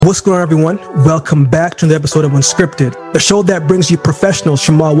What's going on, everyone? Welcome back to another episode of Unscripted, a show that brings you professionals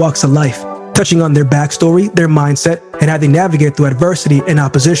from all walks of life, touching on their backstory, their mindset, and how they navigate through adversity and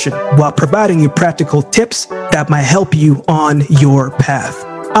opposition, while providing you practical tips that might help you on your path.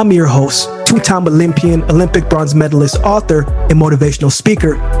 I'm your host, two-time Olympian, Olympic bronze medalist, author, and motivational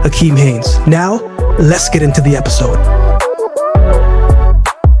speaker, Hakeem Haynes. Now, let's get into the episode.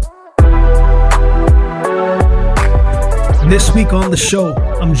 This week on the show,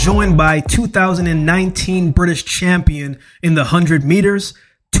 I'm joined by 2019 British champion in the 100 meters,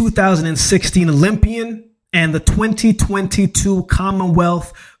 2016 Olympian, and the 2022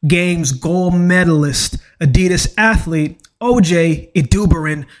 Commonwealth Games gold medalist, Adidas athlete, OJ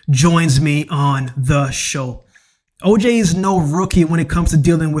Eduberin, joins me on the show. OJ is no rookie when it comes to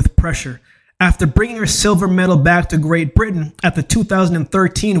dealing with pressure. After bringing her silver medal back to Great Britain at the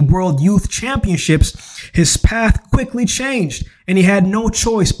 2013 World Youth Championships, his path quickly changed, and he had no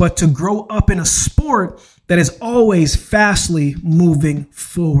choice but to grow up in a sport that is always fastly moving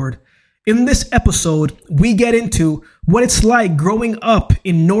forward. In this episode, we get into what it's like growing up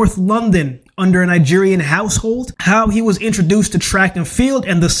in North London under a Nigerian household, how he was introduced to track and field,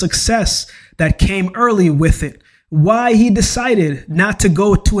 and the success that came early with it. Why he decided not to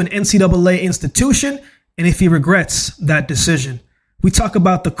go to an NCAA institution, and if he regrets that decision. We talk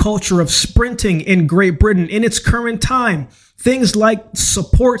about the culture of sprinting in Great Britain in its current time, things like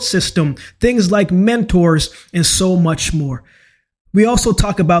support system, things like mentors, and so much more. We also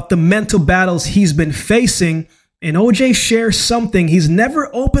talk about the mental battles he's been facing, and OJ shares something he's never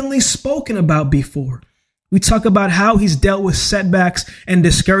openly spoken about before. We talk about how he's dealt with setbacks and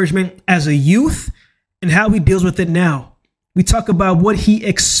discouragement as a youth, and how he deals with it now. We talk about what he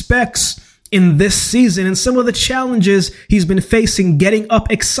expects in this season and some of the challenges he's been facing getting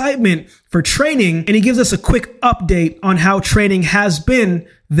up excitement for training. And he gives us a quick update on how training has been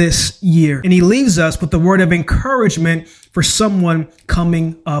this year. And he leaves us with a word of encouragement for someone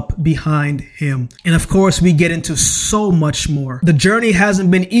coming up behind him. And of course, we get into so much more. The journey hasn't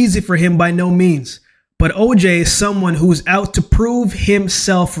been easy for him by no means. But OJ is someone who's out to prove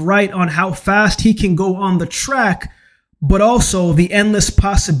himself right on how fast he can go on the track, but also the endless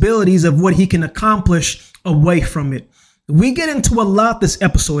possibilities of what he can accomplish away from it. We get into a lot this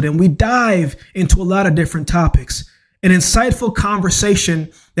episode, and we dive into a lot of different topics. An insightful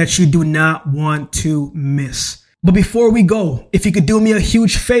conversation that you do not want to miss. But before we go, if you could do me a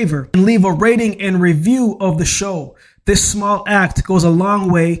huge favor and leave a rating and review of the show. This small act goes a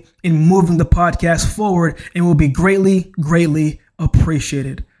long way in moving the podcast forward and will be greatly, greatly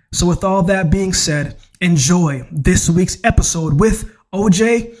appreciated. So with all that being said, enjoy this week's episode with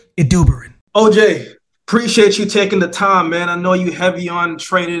OJ Eduberin. OJ, appreciate you taking the time, man. I know you heavy on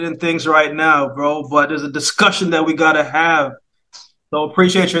training and things right now, bro, but there's a discussion that we got to have. So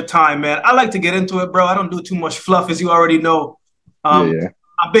appreciate your time, man. I like to get into it, bro. I don't do too much fluff, as you already know. Yeah.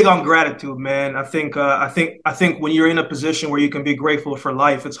 I'm big on gratitude, man. I think when you're in a position where you can be grateful for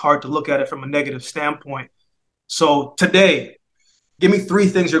life, it's hard to look at it from a negative standpoint. So today, give me 3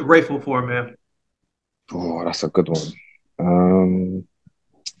 things you're grateful for, man. Oh, that's a good one.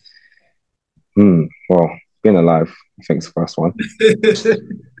 Well, being alive, I think is the first one.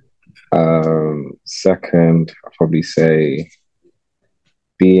 Second, I'd probably say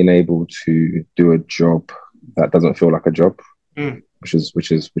being able to do a job that doesn't feel like a job.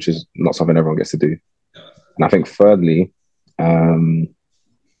 Which is not something everyone gets to do. And I think thirdly, I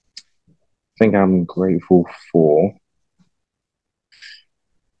think I'm grateful for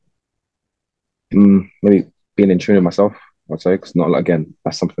maybe being in tune with myself, I'd say, because not again,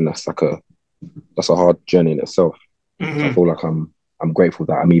 that's something that's a hard journey in itself. Mm-hmm. So I feel like I'm grateful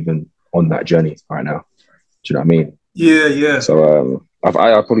that I'm even on that journey right now. Do you know what I mean? Yeah. So I'll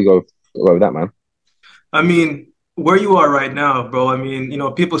probably go with that, man. I mean, where you are right now, bro, I mean, you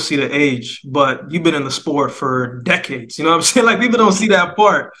know, people see the age, but you've been in the sport for decades. You know what I'm saying? Like, people don't see that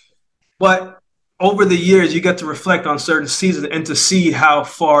part. But over the years, you get to reflect on certain seasons and to see how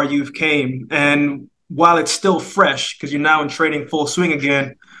far you've came. And while it's still fresh, because you're now in training full swing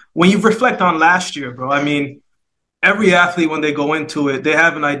again, when you reflect on last year, bro, I mean, every athlete, when they go into it, they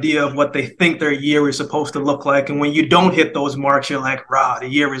have an idea of what they think their year is supposed to look like. And when you don't hit those marks, you're like, rah, the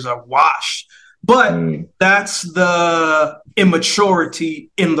year is a wash. But that's the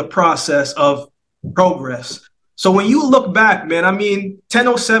immaturity in the process of progress. So when you look back, man, I mean,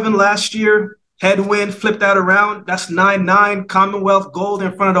 10:07 last year, headwind, flipped that around. That's 9-9, Commonwealth gold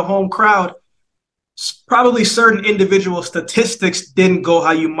in front of the home crowd. Probably certain individual statistics didn't go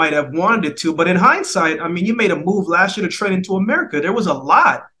how you might have wanted it to. But in hindsight, I mean, you made a move last year to trade into America. There was a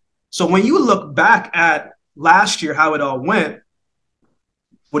lot. So when you look back at last year, how it all went,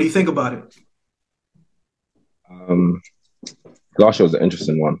 What do you think about it? Last year was an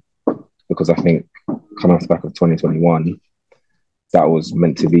interesting one because I think coming off the back of 2021, that was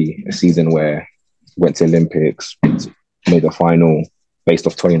meant to be a season where we went to Olympics, made the final based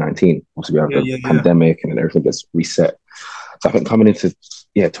off 2019. Also, we have the pandemic and then everything gets reset. So I think coming into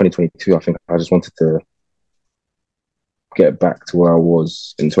 2022, I think I just wanted to get back to where I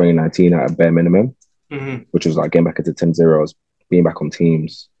was in 2019 at a bare minimum, which was like getting back into 10-0s, being back on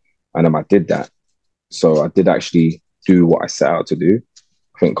teams. And I did that. So I did actually do what I set out to do.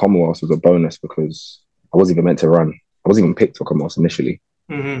 I think Commonwealth was a bonus because I wasn't even meant to run. I wasn't even picked for Commonwealth initially.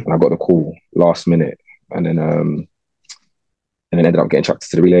 And I got the call last minute. And then ended up getting chucked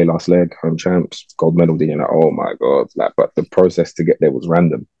to the relay last leg, home champs, gold medal. And like, oh my God. But the process to get there was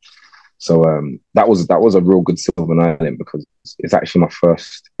random. So that was a real good silver lining because it's actually my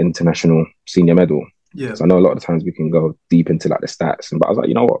first international senior medal. Yeah. So I know a lot of the times we can go deep into like the stats, but I was like,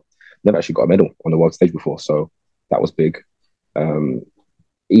 you know what? Never actually got a medal on the world stage before, so that was big.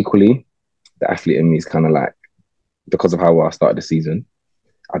 Equally, the athlete in me is kind of like, because of how well I started the season,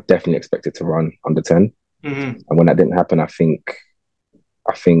 I definitely expected to run under 10. And when that didn't happen, I think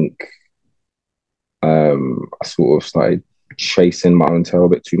I sort of started chasing my own tail a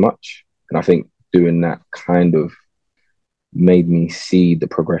bit too much. And I think doing that kind of made me see the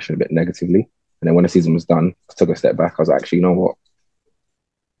progression a bit negatively. And then when the season was done, I took a step back. I was like, actually, you know what?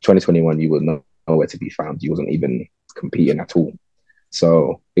 2021, you were nowhere to be found. You wasn't even competing at all.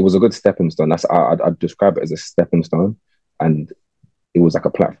 So it was a good stepping stone. I'd describe it as a stepping stone. And it was like a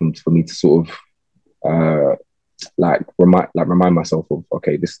platform for me to sort of remind myself of,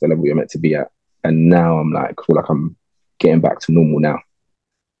 okay, this is the level you're meant to be at. And now I'm like, feel like I'm getting back to normal now.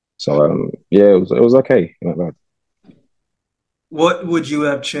 So it was okay. What would you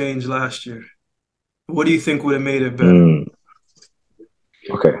have changed last year? What do you think would have made it better?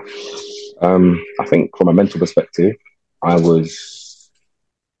 Okay. I think from a mental perspective, before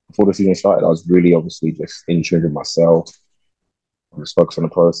the season started, I was really obviously just in tune with myself, just focused on the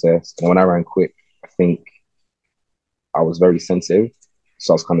process. And when I ran quick, I think I was very sensitive.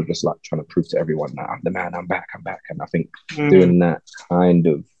 So I was kind of just like trying to prove to everyone that I'm the man, I'm back. And I think doing that kind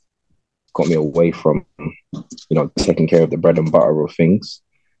of got me away from, taking care of the bread and butter of things.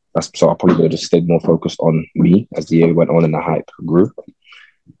 So I probably would have just stayed more focused on me as the year went on and the hype grew.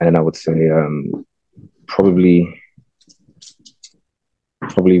 And then I would say probably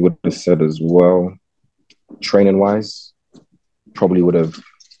would have said as well, training wise, probably would have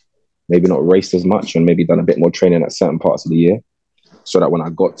maybe not raced as much and maybe done a bit more training at certain parts of the year, so that when I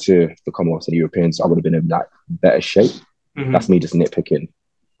got to the Commonwealth and the Europeans, I would have been in like better shape. That's me just nitpicking.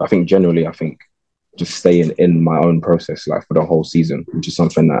 I think generally, just staying in my own process like for the whole season, which is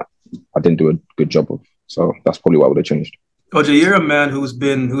something that I didn't do a good job of. So that's probably what I would have changed. OJ, you're a man who's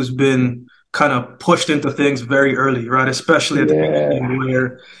been kind of pushed into things very early, right? Especially at the beginning,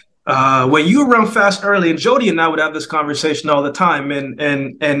 where when you run fast early, and Jody and I would have this conversation all the time,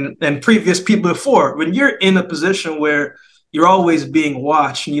 and previous people before, when you're in a position where you're always being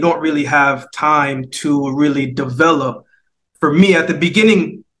watched and you don't really have time to really develop. For me, at the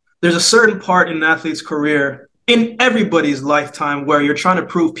beginning, there's a certain part in an athlete's career, in everybody's lifetime, where you're trying to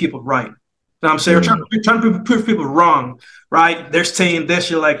prove people right. You know what I'm saying? You're trying to prove people wrong, right? They're saying this.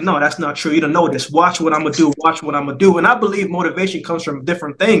 You're like, no, that's not true. You don't know this. Watch what I'm going to do. And I believe motivation comes from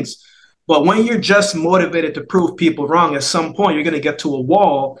different things. But when you're just motivated to prove people wrong, at some point, you're going to get to a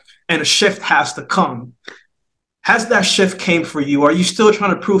wall and a shift has to come. Has that shift came for you? Are you still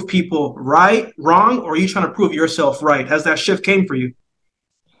trying to prove people wrong, or are you trying to prove yourself right? Has that shift came for you?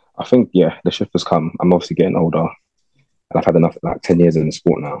 I think, the shift has come. I'm obviously getting older. And I've had enough, like 10 years in the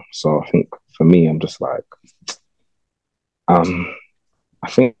sport now. So I think for me, I'm just like, I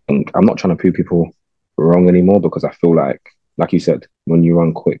think I'm not trying to prove people wrong anymore, because I feel like you said, when you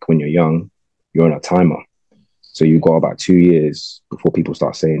run quick, when you're young, you're on a timer. So you got about 2 years before people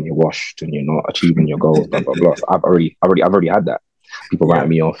start saying you're washed and you're not achieving your goals, blah, blah, blah. So I've already had that. People writing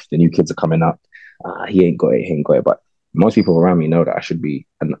me off. The new kids are coming up. He ain't got it. But most people around me know that I should be,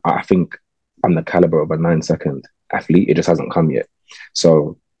 and I think I'm the caliber of a 9-second athlete. It just hasn't come yet.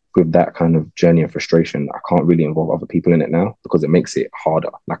 So with that kind of journey and frustration, I can't really involve other people in it now, because it makes it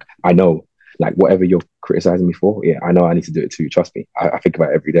harder. Like, I know, like, whatever you're criticizing me for, I know I need to do it too. Trust me. I think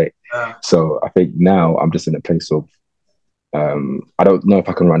about it every day. So I think now I'm just in a place of, I don't know if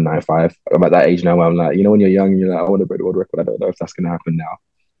I can run 9.5. I'm at that age now where I'm like, when you're young and you're like, I want to break the world record. I don't know if that's going to happen now,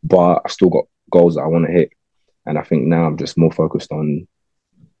 but I've still got goals that I want to hit. And I think now I'm just more focused on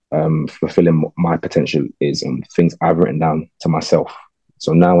fulfilling what my potential is and things I've written down to myself.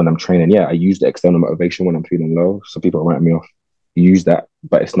 So now when I'm training, I use the external motivation when I'm feeling low. So people are writing me off. use that,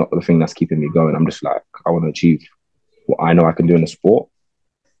 but it's not the thing that's keeping me going. I'm just like, I want to achieve what I know I can do in the sport.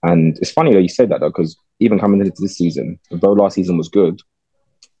 And it's funny that you said that though, because even coming into this season, though last season was good,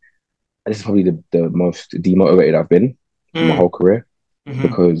 this is probably the most demotivated I've been in my whole career,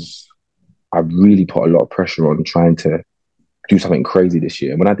 because I really put a lot of pressure on trying to do something crazy this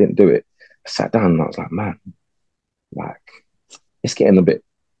year. And when I didn't do it, I sat down and I was like, man, like it's getting a bit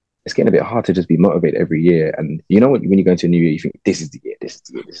hard to just be motivated every year. And you know what, when you go into a new year, you think this is the year, this is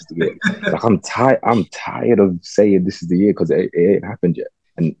the year, this is the year. Like I'm tired of saying this is the year, because it ain't happened yet.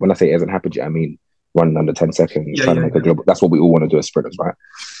 And when I say it hasn't happened yet, I mean running under 10 seconds, trying to make a global. That's what we all want to do as sprinters, right?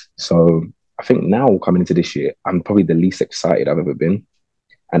 So I think now coming into this year, I'm probably the least excited I've ever been.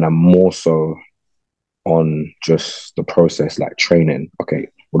 And I'm more so on just the process, like training. Okay,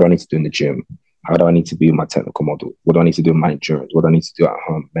 what do I need to do in the gym? How do I need to be my technical model? What do I need to do in my endurance? What do I need to do at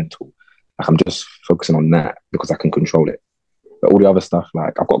home, mental? Like I'm just focusing on that because I can control it. But all the other stuff,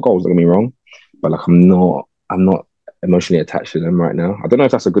 like I've got goals, don't get me wrong, but like I'm not emotionally attached to them right now. I don't know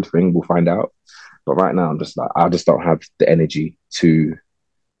if that's a good thing. We'll find out. But right now, I'm just like, I just don't have the energy to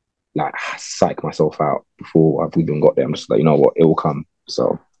like psych myself out before I've even got there. I'm just like, you know what, it will come.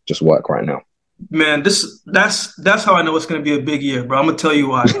 So just work right now. Man, that's how I know it's going to be a big year, bro. I'm gonna tell you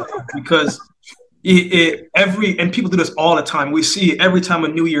why. Because and people do this all the time. We see it every time a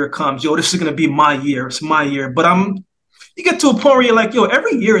new year comes. Yo, this is going to be my year. It's my year. But you get to a point where you're like, yo,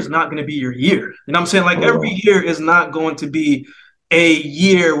 every year is not going to be your year. You know what I'm saying? Like every year is not going to be a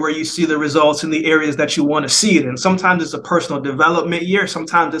year where you see the results in the areas that you want to see it in. Sometimes it's a personal development year.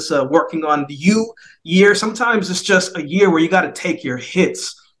 Sometimes it's a working on you year. Sometimes it's just a year where you got to take your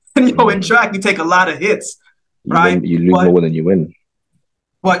hits. And in track, you take a lot of hits, right? You lose more than you win.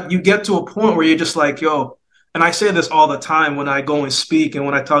 But you get to a point where you're just like, yo, and I say this all the time when I go and speak and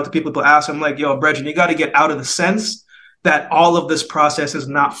when I talk to people ask, I'm like, yo, Bregin, you got to get out of the sense that all of this process is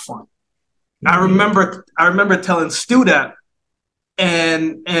not fun. I remember telling Stu that,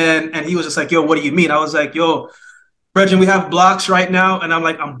 and he was just like, yo, what do you mean? I was like, yo, Bregin, we have blocks right now, and I'm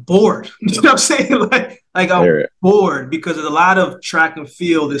like, I'm bored. You know what I'm saying? Like I'm bored because a lot of track and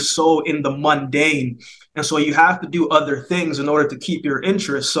field is so in the mundane. And so you have to do other things in order to keep your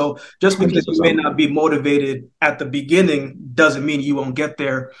interest. So just because 100%. You may not be motivated at the beginning doesn't mean you won't get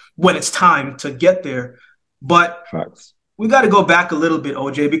there when it's time to get there. But Facts. We got to go back a little bit,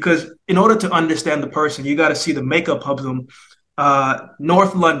 OJ, because in order to understand the person, you got to see the makeup of them.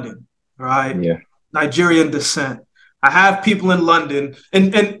 North London, right? Yeah. Nigerian descent. I have people in London,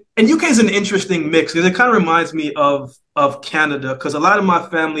 and UK is an interesting mix because it kind of reminds me of Canada, because a lot of my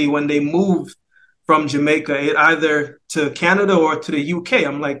family, when they moved from Jamaica, either to Canada or to the UK,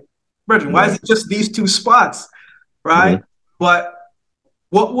 I'm like, Brethren, why is it just these two spots, right? Mm-hmm. But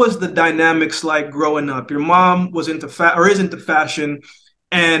what was the dynamics like growing up? Your mom was is into fashion,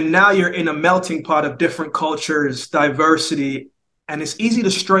 and now you're in a melting pot of different cultures, diversity, and it's easy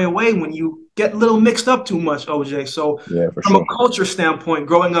to stray away when you get a little mixed up too much, OJ. So from a culture standpoint,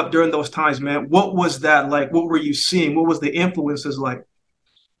 growing up during those times, man, what was that like? What were you seeing? What was the influences like?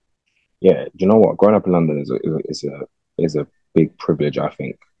 Yeah, do you know what? Growing up in London is a big privilege, I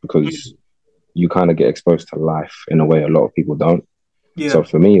think, because you kind of get exposed to life in a way a lot of people don't. Yeah. So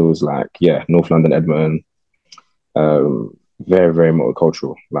for me, it was like, North London, Edmonton, very, very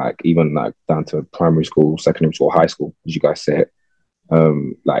multicultural. Like even like down to primary school, secondary school, high school, as you guys said.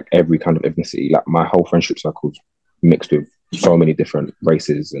 Like every kind of ethnicity, like my whole friendship circle's mixed with so many different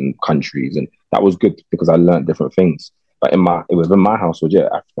races and countries, and that was good because I learned different things. But it was in my household,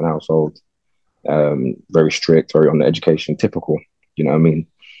 African household, very strict, very on the education, typical, you know what I mean?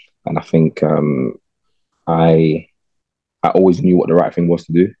 And I think I always knew what the right thing was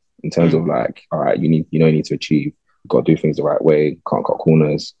to do in terms of like, all right, you need to achieve, you've got to do things the right way, can't cut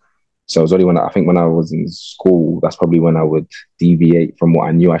corners. So it was only when I was in school, that's probably when I would deviate from what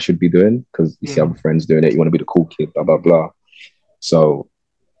I knew I should be doing, because you see other friends doing it, you want to be the cool kid, blah, blah, blah. So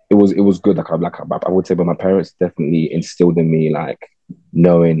it was good. I would say, but my parents definitely instilled in me, like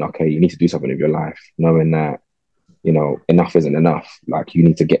knowing, okay, you need to do something with your life, knowing that, enough isn't enough. Like you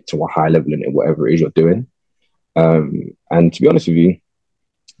need to get to a high level in it, whatever it is you're doing. And to be honest with you,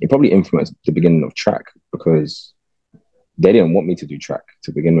 it probably influenced the beginning of track because they didn't want me to do track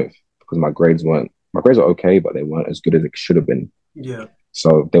to begin with, because my grades were okay, but they weren't as good as it should have been. Yeah.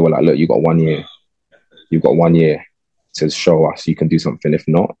 So they were like, look, you've got 1 year to show us you can do something. If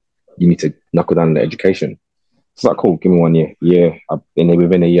not, you need to knuckle down on the education. It's like, cool, give me 1 year. Yeah.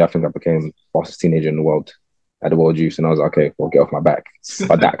 Within a year, I think I became the fastest teenager in the world at the World Youth. And I was like, okay, well, get off my back.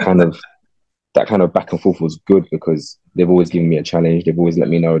 But that kind of back and forth was good because they've always given me a challenge. They've always let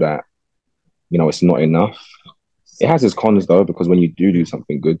me know that, it's not enough It has its cons though, because when you do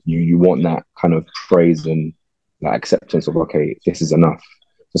something good, you want that kind of praise and like acceptance of, okay, this is enough.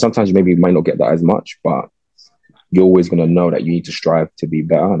 So sometimes you maybe might not get that as much, but you're always going to know that you need to strive to be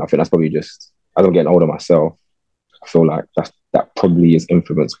better. And I think that's probably just, as I'm getting older myself, I feel like that probably is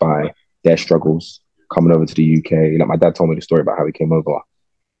influenced by their struggles coming over to the UK. Like my dad told me the story about how he came over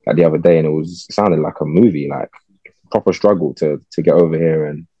like the other day, and it sounded like a movie, like proper struggle to get over here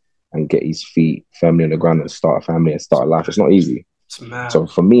and get his feet firmly on the ground and start a family and start a life. It's not easy. So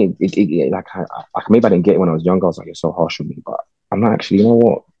for me, like maybe I didn't get it when I was younger. I was like, it's so harsh on me, but I'm not actually. You know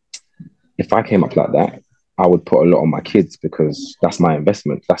what? If I came up like that, I would put a lot on my kids, because that's my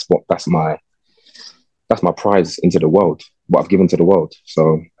investment. That's my prize into the world, what I've given to the world.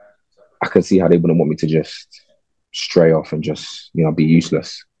 So I can see how they wouldn't want me to just stray off and just, be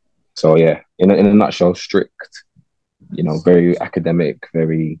useless. So yeah, in a nutshell, strict, very academic,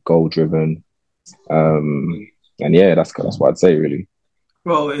 very goal driven. And yeah, that's what I'd say really.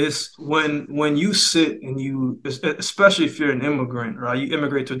 Well, it's when you sit and you, especially if you're an immigrant, right? You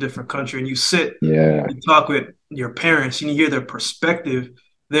immigrate to a different country and you sit, you talk with your parents and you hear their perspective.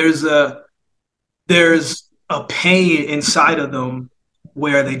 There's a pain inside of them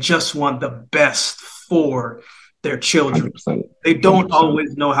where they just want the best for their children. 100%. They don't 100%.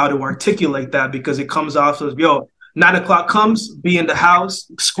 Always know how to articulate that, because it comes off as, 9 o'clock comes, be in the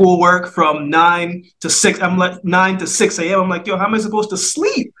house, schoolwork from 9 to 6. I'm like 9 to 6 a.m. I'm like, how am I supposed to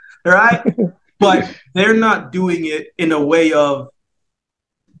sleep? All right. But they're not doing it in a way of,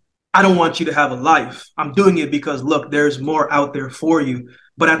 I don't want you to have a life. I'm doing it because, look, there's more out there for you.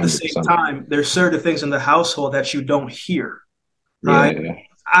 But at the 100%. Same time, there's certain things in the household that you don't hear. Right. Yeah.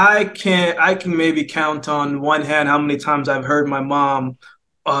 I can maybe count on one hand how many times I've heard my mom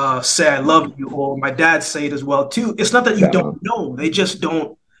say I love you, or my dad say it as well too. It's not that you don't know; they just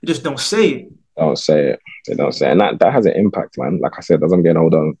don't say it. Don't say it. They don't say it, and that has an impact, man. Like I said, as I'm getting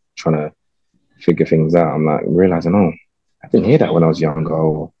older, I'm trying to figure things out. I'm like realizing, I didn't hear that when I was younger.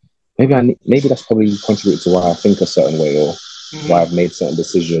 Or maybe that's probably contributed to why I think a certain way, or why I've made certain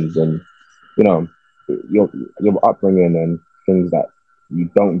decisions. And your upbringing and things that you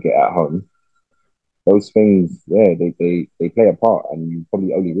don't get at home. Those things, yeah, they play a part, and you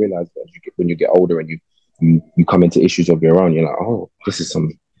probably only realize that when you get older and you come into issues of your own. You're like, this is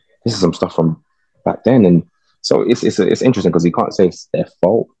some stuff from back then, and so it's interesting because you can't say it's their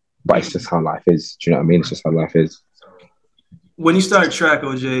fault, but it's just how life is. Do you know what I mean? It's just how life is. When you started track,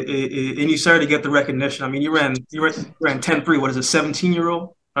 OJ, and you started to get the recognition, I mean, you ran 10.3. What is it,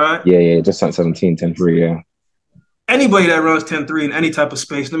 17-year-old? All right. Yeah, just turned 17, 10.3. Yeah. Anybody that runs 10.3 in any type of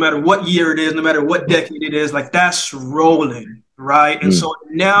space, no matter what year it is, no matter what decade it is, like that's rolling, right? And so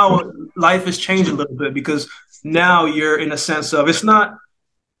now life has changed a little bit, because now you're in a sense of it's not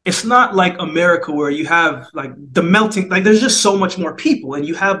like America where you have like the melting, like there's just so much more people and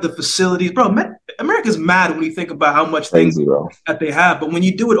you have the facilities, bro. America's mad when you think about how much things that they have, but when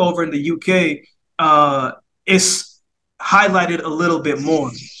you do it over in the UK, it's highlighted a little bit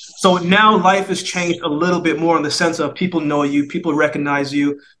more. So now life has changed a little bit more in the sense of people know you, people recognize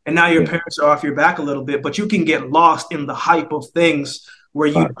you, and now your parents are off your back a little bit, but you can get lost in the hype of things where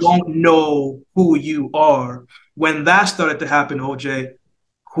you don't know who you are. When that started to happen, OJ,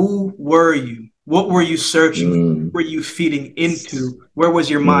 who were you? What were you searching? What were you feeding into? Where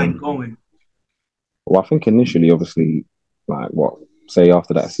was your mind going? Well, I think initially, obviously, say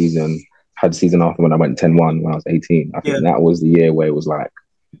after that season, had the season after when I went 10-1 when I was 18, I think that was the year where it was like,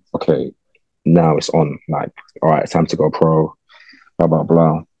 okay, now it's on. Like, all right, it's time to go pro, blah, blah,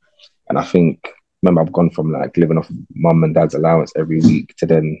 blah. And I think, remember, I've gone from like living off mum and dad's allowance every week to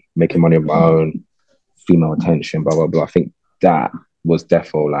then making money of my own, female attention, blah, blah, blah. I think that was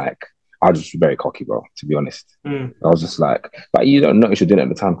defo like, I was just very cocky, bro, to be honest. I was just like, but you don't notice you're doing it at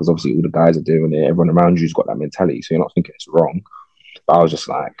the time because obviously all the guys are doing it. Everyone around you's got that mentality, so you're not thinking it's wrong. But I was just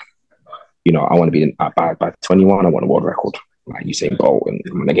like, I want to be by 21, I want a world record. Like Usain Bolt, and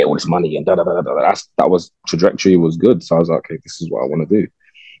I'm gonna get all this money and da da da da. That was trajectory was good, so I was like, okay, this is what I want to do.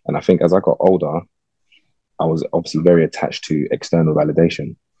 And I think as I got older, I was obviously very attached to external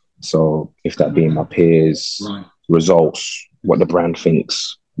validation. So if that being my peers, results, what the brand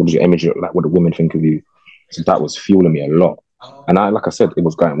thinks, what does your image look like, what the women think of you, so that was fueling me a lot. And like I said, it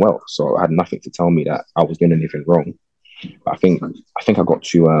was going well, so I had nothing to tell me that I was doing anything wrong. But I think I got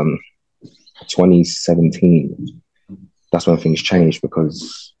to 2017. That's when things changed,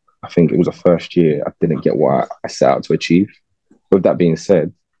 because I think it was the first year I didn't get what I set out to achieve. With that being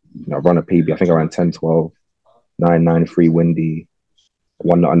said, I run a PB. I think I ran 10-12, 9-9-3 windy,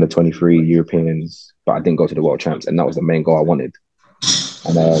 won the under 23 Europeans, but I didn't go to the world champs, and that was the main goal I wanted.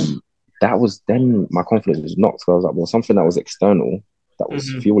 And that was then my confidence was knocked. So I was like, well, something that was external that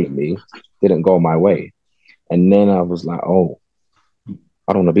was fueling me didn't go my way. And then I was like, oh,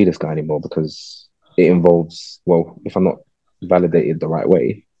 I don't want to be this guy anymore because it involves, well, if I'm not validated the right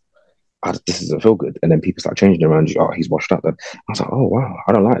way, this doesn't feel good. And then people start changing around you. Oh, he's washed up. Then I was like, oh, wow,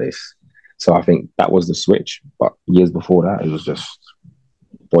 I don't like this. So I think that was the switch. But years before that, it was just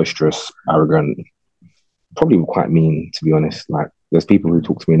boisterous, arrogant, probably quite mean, to be honest. Like, there's people who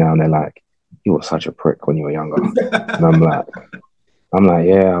talk to me now and they're like, you were such a prick when you were younger. And I'm like,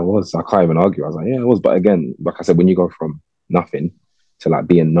 yeah, I was. I can't even argue. I was like, yeah, I was. But again, like I said, when you go from nothing to like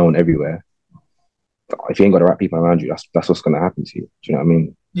being known everywhere, if you ain't got the right people around you, that's what's going to happen to you. Do you know what I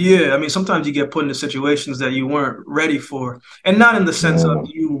mean? Yeah, I mean, sometimes you get put into situations that you weren't ready for, and not in the sense of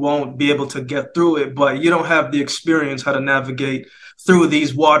you won't be able to get through it, but you don't have the experience how to navigate through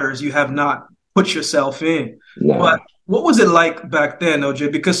these waters you have not put yourself in. But what was it like back then,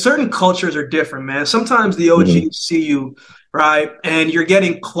 OJ? Because certain cultures are different, man. Sometimes the OGs see you, right, and you're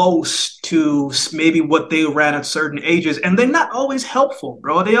getting close to maybe what they ran at certain ages, and they're not always helpful,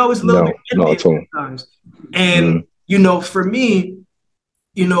 bro. They always a little bit not sometimes. And you know, for me,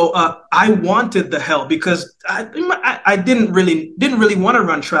 I wanted the help because I didn't really want to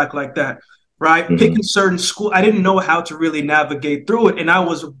run track like that, right? Picking certain school, I didn't know how to really navigate through it, and I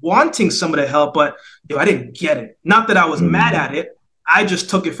was wanting some of the help, but I didn't get it. Not that I was mad at it, I just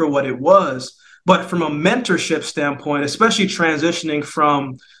took it for what it was. But from a mentorship standpoint, especially transitioning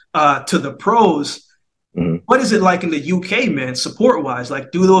from to the pros, what is it like in the UK, man, support-wise?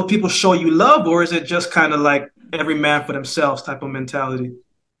 Like, do those people show you love, or is it just kind of like every man for themselves type of mentality?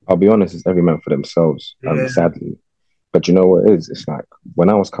 I'll be honest, it's every man for themselves, sadly. But you know what it is? It's like when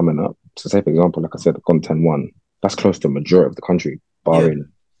I was coming up, so say for example, like I said, I've gone 10-1, that's close to a majority of the country, barring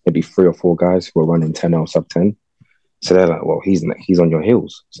maybe 3 or 4 guys who are running 10L sub 10. So they're like, well, he's on your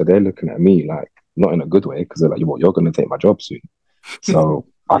heels. So they're looking at me like, not in a good way, because they're like, well, you're going to take my job soon. So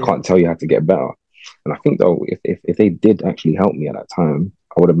I can't tell you how to get better. And I think though, if they did actually help me at that time,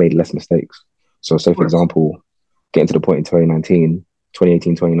 I would have made less mistakes. So say for example, getting to the point in 2018,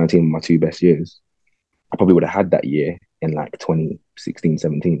 2019, my 2 best years, I probably would have had that year in like 2016,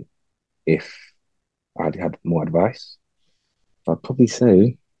 17 if I had more advice. I'd probably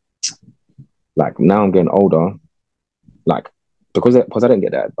say, like, now I'm getting older, like, because I didn't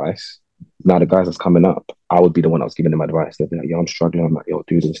get that advice, now the guys that's coming up, I would be the one that was giving them advice. They'd be like, yo, I'm struggling. I'm like, yo,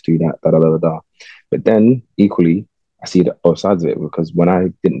 do this, do that, da da da da. But then equally, I see both sides of it, because when I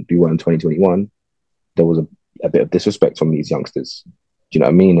didn't do well in 2021, there was a bit of disrespect from these youngsters. Do you know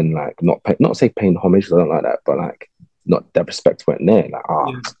what I mean? And like, not say paying homage, because I don't like that, but like, not that respect went there. Like,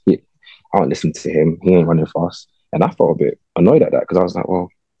 I don't listen to him. He ain't running fast. And I felt a bit annoyed at that, because I was like, well,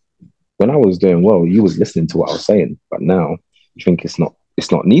 when I was doing well, you was listening to what I was saying, but now you think it's not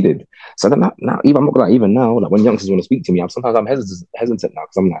needed. So then now, even now, like when youngsters want to speak to me, I'm hesitant now,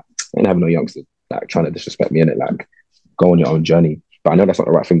 because I'm like, I ain't having no youngsters like trying to disrespect me in it. Like, go on your own journey. But I know that's not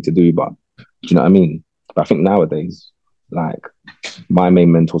the right thing to do. But do you know what I mean? But I think nowadays, like, my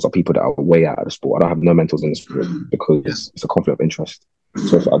main mentors are people that are way out of the sport. I don't have no mentors in the sport because it's a conflict of interest.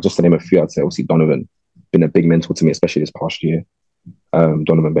 So if I just to name a few, I'd say obviously Donovan, been a big mentor to me, especially this past year.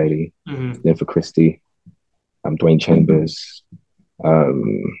 Donovan Bailey, Linford Christie, Dwayne Chambers,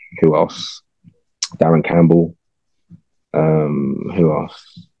 who else? Darren Campbell. Who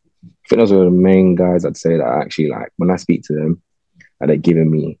else? I think those are the main guys I'd say that I actually, like, when I speak to them, and they're giving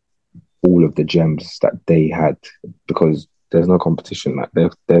me all of the gems that they had, because there's no competition.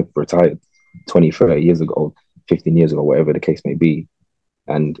 Like, they've retired 20, 30 years ago, 15 years ago, whatever the case may be,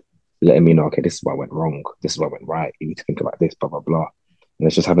 and letting me know, okay, this is what went wrong, this is what went right, you need to think about this, blah, blah, blah. And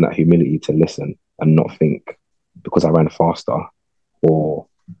it's just having that humility to listen and not think because I ran faster or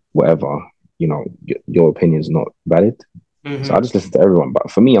whatever, you know, your opinion's not valid. So I just listen to everyone. But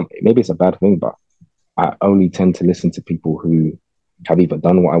for me, maybe it's a bad thing, but I only tend to listen to people who have either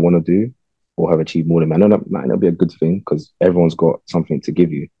done what I want to do or have achieved more than me. I know that might not be a good thing because everyone's got something to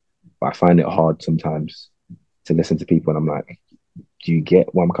give you, but I find it hard sometimes to listen to people and I'm like, do you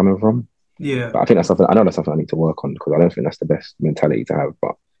get where I'm coming from? Yeah. But I think that's something I need to work on, because I don't think that's the best mentality to have.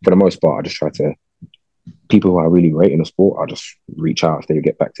 But for the most part, I just try to, people who I really rate in the sport, I'll just reach out. If they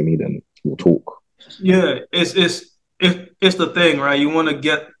get back to me, then we'll talk. Yeah, it's the thing, right? You want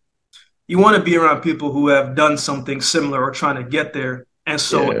to be around people who have done something similar or trying to get there. And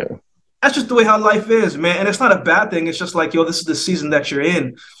so that's just the way how life is, man. And it's not a bad thing. It's just like, yo, this is the season that you're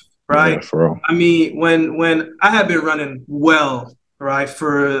in, right? Yeah, for real. I mean, when I had been running well, right,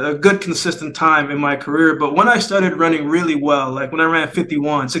 for a good consistent time in my career, but when I started running really well, like when I ran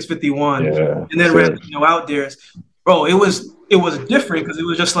 651, and then ran out there's, Bro, it was different because it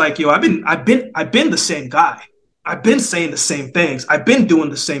was just like, yo, I've been the same guy. I've been saying the same things. I've been doing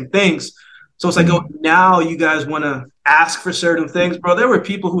the same things. So it's like, oh, now you guys want to ask for certain things, bro. There were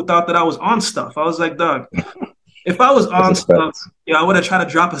people who thought that I was on stuff. I was like, Doug, if I was on stuff, I would have tried to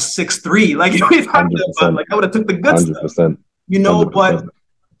drop a 6'3". Like, if I would have took the good 100%, stuff. 100%. But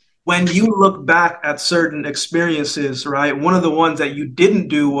when you look back at certain experiences, right, one of the ones that you didn't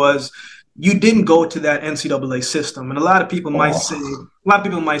do was you didn't go to that NCAA system. And a lot of people might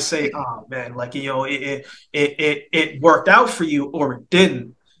say, oh man, like, it worked out for you or it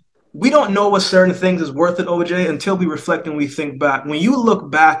didn't. We don't know what certain things is worth it, OJ, until we reflect and we think back. When you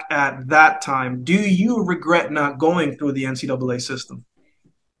look back at that time, do you regret not going through the NCAA system?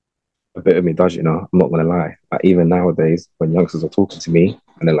 A bit of me does, I'm not going to lie. Like, even nowadays, when youngsters are talking to me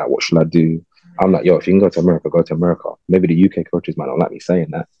and they're like, what should I do? I'm like, yo, if you can go to America, go to America. Maybe the UK coaches might not like me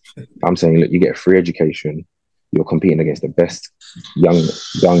saying that. I'm saying, look, you get a free education. You're competing against the best young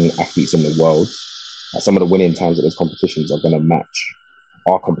athletes in the world. Some of the winning times at those competitions are going to match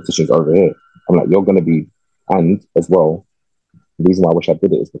our competitions over here. I'm like, you're going to be, and as well, the reason why I wish I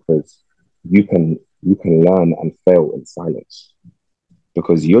did it is because you can learn and fail in silence.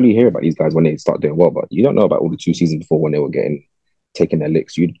 Because you only hear about these guys when they start doing well, but you don't know about all the 2 seasons before when they were taking their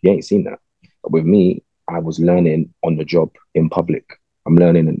licks. You ain't seen that. But with me, I was learning on the job in public. I'm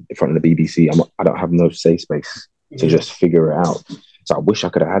learning in front of the BBC. I don't have no safe space to just figure it out. So I wish I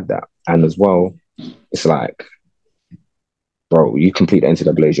could have had that. And as well, it's like, bro, you complete the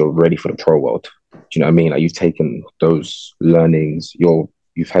NCAAs, you're ready for the pro world. Do you know what I mean? Like, you've taken those learnings,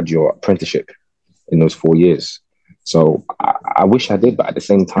 you've had your apprenticeship in those 4 years. So I wish I did, but at the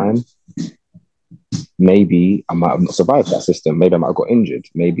same time, maybe I might have not survived that system. Maybe I might have got injured.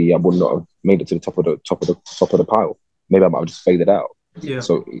 Maybe I would not have made it to the top of the pile. Maybe I might have just faded out. Yeah.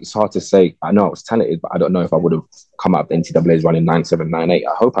 So it's hard to say. I know I was talented, but I don't know if I would have come out of the NCAAs running 9.7, 9.8.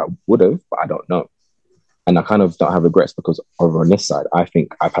 I hope I would have, but I don't know. And I kind of don't have regrets because over on this side, I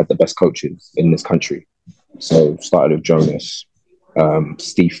think I've had the best coaches in this country. So started with Jonas,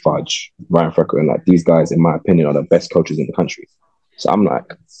 Steve Fudge, Ryan Freckle, and like these guys, in my opinion, are the best coaches in the country. So I'm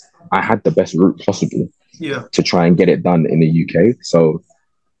like, I had the best route possible to try and get it done in the UK. So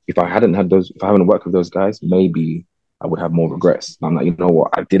if I haven't worked with those guys, maybe I would have more regrets. And I'm like, you know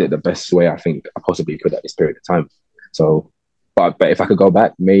what? I did it the best way I think I possibly could at this period of time. So, but if I could go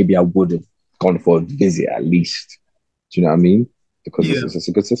back, maybe I would have gone for a visit at least. Do you know what I mean? Because it's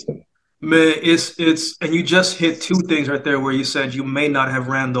a good system. Man, it's and you just hit 2 things right there where you said you may not have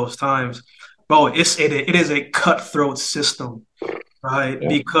ran those times. Bro, it is a cutthroat system, right? Yeah.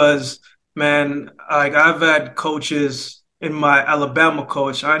 Because, man, like I've had coaches in my Alabama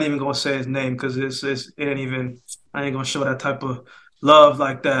coach. I ain't even gonna say his name because I ain't gonna show that type of love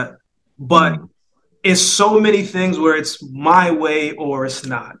like that. But it's so many things where it's my way or it's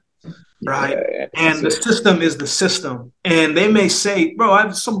not. Right. Yeah, and the system is the system. And they may say, bro, I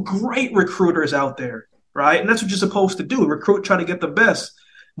have some great recruiters out there. Right. And that's what you're supposed to do. Recruit, try to get the best.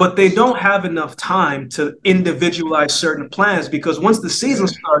 But they don't have enough time to individualize certain plans because once the season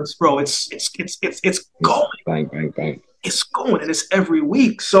starts, bro, it's going. Bang, bang, bang. It's going and it's every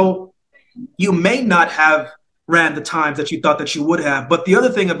week. So you may not have ran the times that you thought that you would have. But the other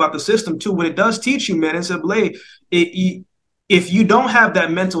thing about the system, too, what it does teach you, man, is if you don't have that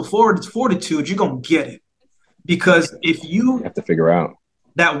mental fortitude, you're going to get it. Because if you have to figure out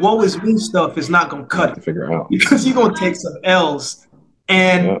that woe is me stuff is not going to cut it. To figure out. Because you're going to take some L's.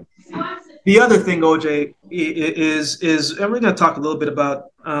 And the other thing, OJ, is and we're going to talk a little bit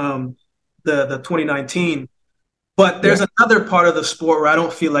about the 2019, but there's another part of the sport where I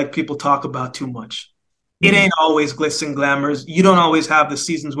don't feel like people talk about too much. It ain't always glitz and glamours. You don't always have the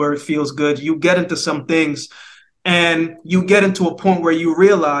seasons where it feels good. You get into some things and you get into a point where you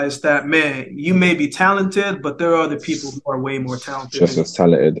realize that, man, you may be talented, but there are other people who are way more talented. Just as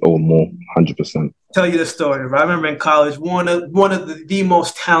talented or more, 100%. Tell you the story. Right? I remember in college, one of the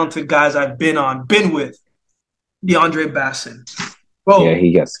most talented guys I've been with, DeAndre Bassin. Bro, yeah,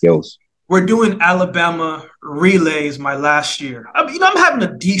 he got skills. We're doing Alabama relays my last year. I'm having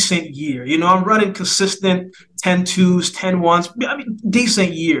a decent year. I'm running consistent 10-2s, 10-1s.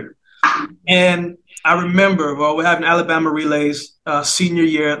 Decent year. And I remember, we're having Alabama relays, senior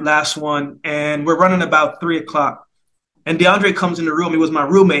year, last one, and we're running about 3:00. And DeAndre comes in the room. He was my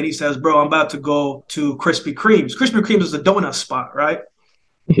roommate. And he says, bro, I'm about to go to Krispy Kreme's. Krispy Kreme's is a donut spot, right?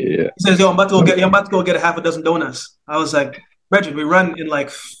 Yeah. He says, yo, I'm about to go get a half a dozen donuts. I was like, Reggie, we run in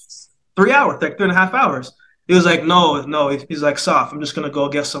like 3 hours, like 3.5 hours. He was like, no. He's like, Soph, I'm just going to go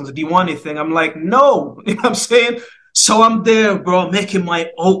get some. Do you want anything? I'm like, no. You know what I'm saying? So I'm there, bro, making my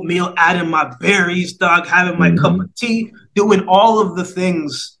oatmeal, adding my berries, dog, having my cup of tea, doing all of the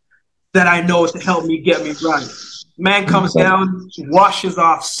things that I know to help me get me right. Man comes 100%. down, washes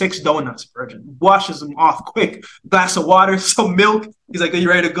off 6 donuts, virgin. Washes them off quick. Glass of water, some milk. He's like, "Are you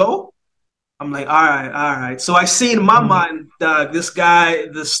ready to go?" I'm like, "All right, all right." So I see in my mind, this guy,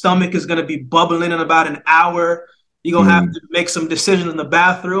 the stomach is gonna be bubbling in about an hour. You're gonna have to make some decisions in the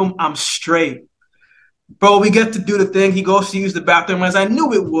bathroom. I'm straight. Bro, we get to do the thing. He goes to use the bathroom as I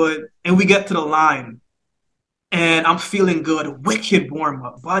knew it would, and we get to the line. And I'm feeling good. Wicked warm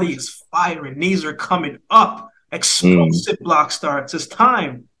up. Body is firing. Knees are coming up. Explosive block starts. It's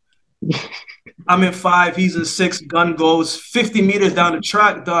time. I'm in 5. He's in 6. Gun goes 50 meters down the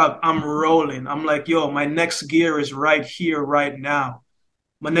track, dog. I'm rolling. I'm like, yo, my next gear is right here, right now.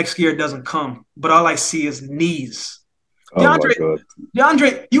 My next gear doesn't come, but all I see is knees. Oh my God.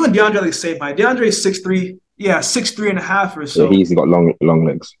 DeAndre, you and DeAndre like say by DeAndre is 6'3", yeah, 6'3.5" or so. Yeah, he's got long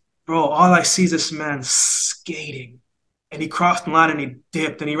legs. Bro, all I see is this man skating. And he crossed the line and he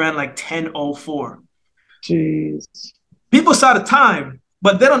dipped and he ran like 10:04. Jeez. People saw the time,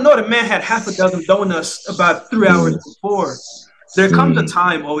 but they don't know the man had half a dozen donuts about 3 hours before. There comes a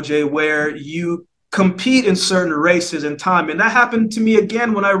time, OJ, where you compete in certain races in time. And that happened to me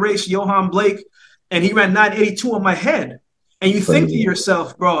again when I raced Johan Blake and he ran 982 on my head. And you think to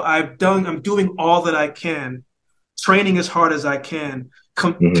yourself, bro, I'm doing all that I can, training as hard as I can,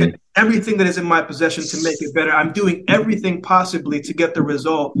 everything that is in my possession to make it better. I'm doing everything possibly to get the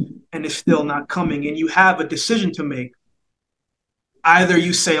result, and it's still not coming. And you have a decision to make. Either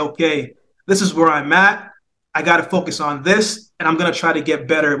you say, okay, this is where I'm at. I got to focus on this, and I'm going to try to get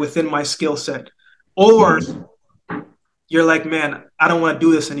better within my skill set. Or you're like, man, I don't want to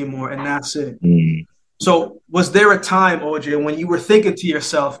do this anymore, and that's it. So was there a time, OJ, when you were thinking to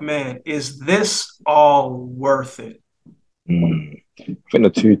yourself, man, is this all worth it? I think the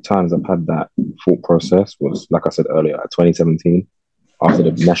 2 times I've had that thought process was, like I said earlier, 2017, after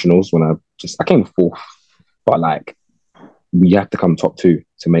the Nationals, when I came 4th, but like, you have to come top 2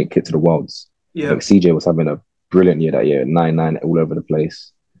 to make it to the Worlds. Yeah. I think CJ was having a brilliant year that year, 9-9 all over the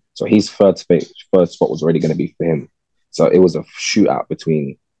place. So his third spot was already going to be for him. So it was a shootout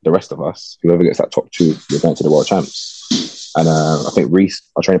between the rest of us. Whoever gets that top 2, we're going to the World Champs. And I think Reese,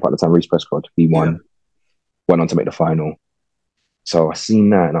 our training partner at the time, Reese Prescott, he won, went on to make the final. So I seen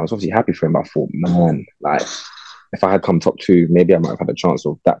that and I was obviously happy for him. I thought, man, like, if I had come top 2, maybe I might have had a chance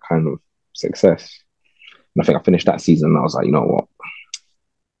of that kind of success. And I think I finished that season and I was like, you know what?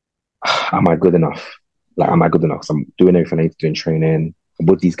 Am I good enough? Like, am I good enough? Because I'm doing everything I need to do in training. I'm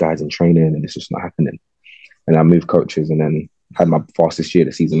with these guys in training and it's just not happening. And I moved coaches and then had my fastest year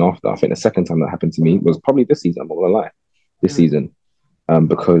the season after. I think the second time that happened to me was probably this season, I'm not gonna lie. This season.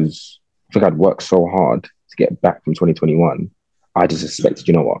 Because I think I'd worked so hard to get back from 2021. I just expected,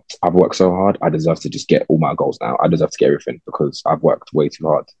 you know what? I've worked so hard. I deserve to just get all my goals now. I deserve to get everything because I've worked way too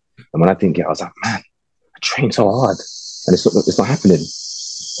hard. And when I didn't get, I was like, man, I trained so hard and it's not happening.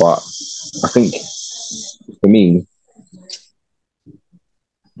 But I think for me,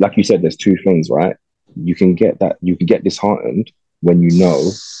 like you said, there's 2 things, right? You can get disheartened when you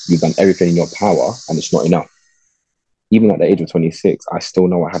know you've done everything in your power and it's not enough. Even at the age of 26, I still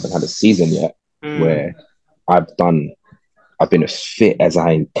know I haven't had a season yet where I've been as fit as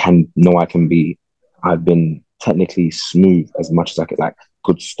I can be. I've been technically smooth as much as I could, like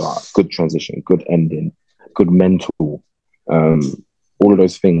good start, good transition, good ending, good mental. All of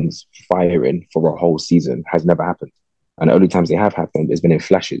those things firing for a whole season has never happened. And the only times they have happened has been in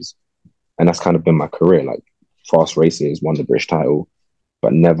flashes. And that's kind of been my career, like fast races, won the British title,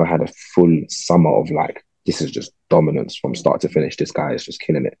 but never had a full summer of like, this is just dominance from start to finish. This guy is just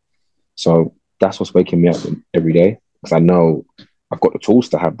killing it. So that's what's waking me up every day. Because I know I've got the tools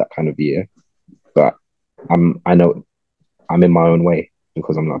to have that kind of year, but I know I'm in my own way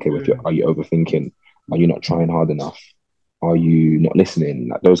because I'm like, okay, are you overthinking? Are you not trying hard enough? Are you not listening?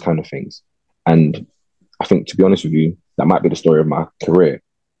 Like those kind of things. And I think, to be honest with you, that might be the story of my career.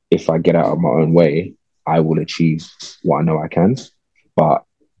 If I get out of my own way, I will achieve what I know I can. But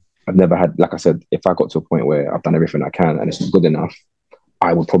I've never had, like I said, if I got to a point where I've done everything I can and it's not good enough,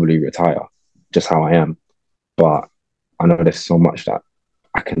 I would probably retire just how I am. But I know there's so much that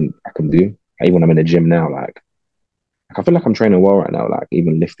I can do. Even when I'm in the gym now, like I feel like I'm training well right now, like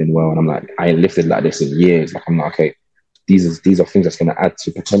even lifting well. And I'm like, I ain't lifted like this in years. Like I'm like, okay, these are things that's going to add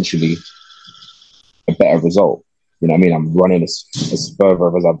to potentially a better result. You know what I mean? I'm running as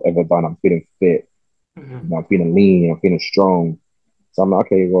further as I've ever done. I'm feeling fit. You know, I'm feeling lean. I'm feeling strong. So I'm like,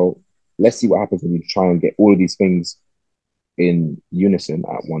 okay, well, let's see what happens when you try and get all of these things in unison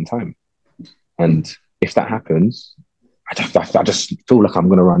at one time. And if that happens, I just feel like I'm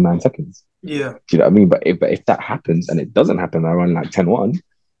going to run 9 seconds. Yeah. Do you know what I mean? But if that happens and it doesn't happen, I run like 10:1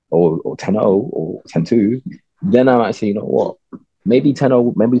 or 10:0 or 10:2, then I might say, you know what? Maybe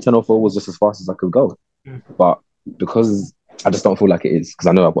 10:0, maybe 10:04 was just as fast as I could go. But because I just don't feel like it is, because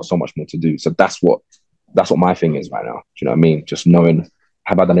I know I've got so much more to do. So that's what my thing is right now. Do you know what I mean? Just knowing,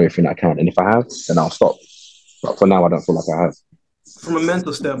 have I done everything I can? And if I have, then I'll stop. But for now, I don't feel like I have. From a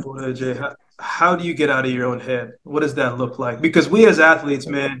mental standpoint, AJ, how do you get out of your own head? What does that look like? Because we as athletes,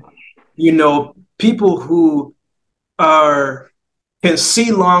 man, people who can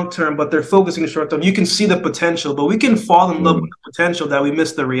see long term, but they're focusing short term. You can see the potential, but we can fall in love with the potential that we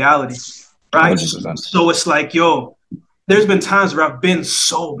miss the reality, right? 100%. So it's like, there's been times where I've been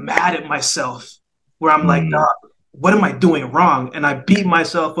so mad at myself, where I'm like, nah, what am I doing wrong? And I beat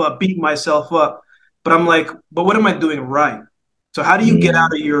myself up. But I'm like, but what am I doing right? So how do you get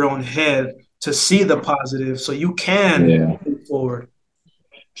out of your own head to see the positive so you can move forward?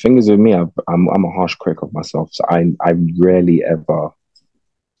 Thing is with me, I'm a harsh critic of myself. So I rarely ever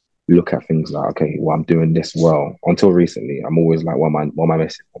look at things like, okay, well, I'm doing this well. Until recently, I'm always like, what am I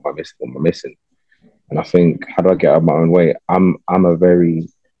missing? What am I missing? And I think, how do I get out of my own way? I'm an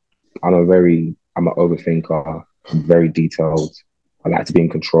overthinker. I'm very detailed. I like to be in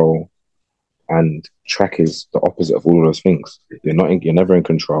control. And track is the opposite of all of those things. You're never in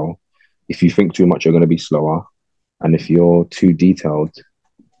control. If you think too much, you're going to be slower. And if you're too detailed,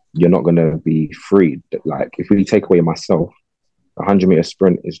 you're not going to be freed. Like, if we take away myself, a 100-meter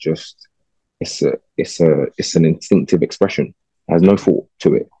sprint is just, it's an instinctive expression. It has no thought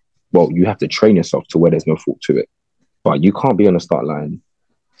to it. Well, you have to train yourself to where there's no thought to it. But you can't be on the start line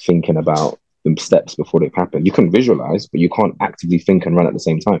thinking about the steps before they've happened. You can visualize, but you can't actively think and run at the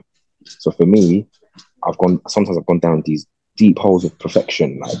same time. So for me, sometimes I've gone down these deep holes of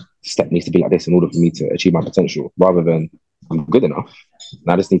perfection. Like, step needs to be like this in order for me to achieve my potential, rather than I'm good enough. And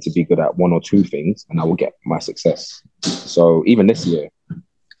I just need to be good at one or two things and I will get my success. So even this year,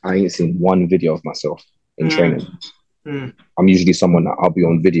 I ain't seen one video of myself in training. I'm usually someone that I'll be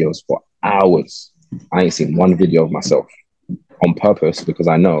on videos for hours. I ain't seen one video of myself on purpose, because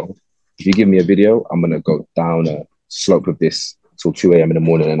I know if you give me a video, I'm going to go down a slope of this till 2 a.m. in the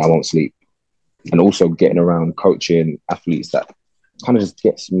morning and I won't sleep. And also getting around coaching athletes, that kind of just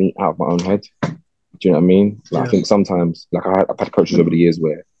gets me out of my own head. Do you know what I mean? Like, I think sometimes, like, I've had coaches over the years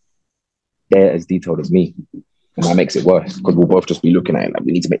where they're as detailed as me, and that makes it worse, because we'll both just be looking at it like,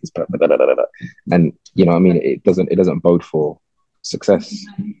 we need to make this perfect. And you know what I mean? It doesn't bode for success.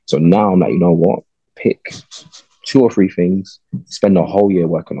 So now I'm like, you know what? Pick 2 or 3 things, spend a whole year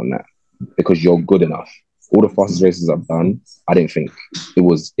working on that, because you're good enough. All the fastest races I've done, I didn't think it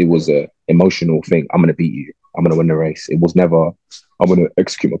was a emotional thing. I'm going to beat you. I'm going to win the race. It was never, I'm going to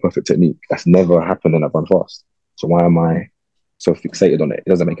execute my perfect technique. That's never happened, and I've run fast. So why am I so fixated on it? It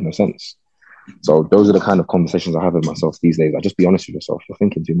doesn't make no sense. So those are the kind of conversations I have with myself these days. Like, just be honest with yourself. You're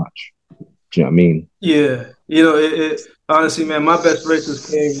thinking too much. Do you know what I mean? Yeah. Honestly, man, my best races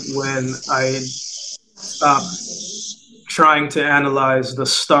came when I stopped trying to analyze the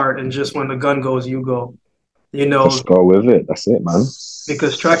start, and just when the gun goes, you go. Just go with it. That's it, man.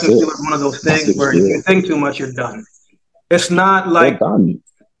 Because track and field is one of those things where if you think too much, you're done. It's not like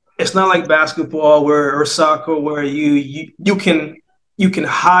basketball or soccer where you can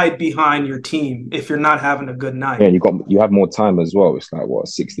hide behind your team if you're not having a good night. Yeah, you have more time as well. It's like, what, a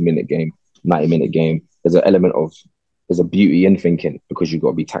 60-minute game, 90-minute game. There's an element of, there's a beauty in thinking, because you've got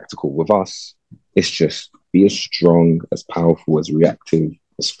to be tactical. With us, it's just be as strong, as powerful, as reactive,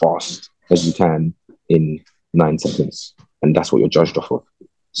 as fast as you can in 9 seconds. And that's what you're judged off of.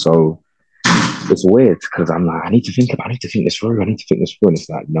 So it's weird, because I'm like, I need to think this through. And it's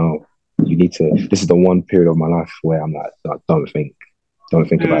like, no, this is the one period of my life where I'm like, no, don't think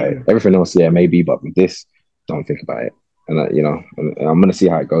about it. Everything else, yeah, maybe, but with this, don't think about it. And I'm going to see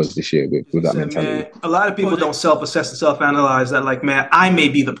how it goes this year with that mentality. Man, a lot of people don't self-assess and self-analyze that, like, man, I may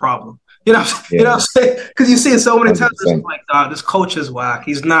be the problem. You know what I'm saying? Because you see it so many times, it's like, this coach is whack.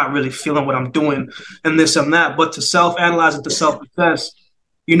 He's not really feeling what I'm doing and this and that. But to self-analyze and to self-assess,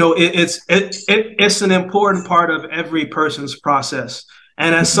 it's an important part of every person's process.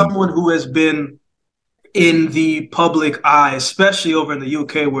 And as someone who has been in the public eye, especially over in the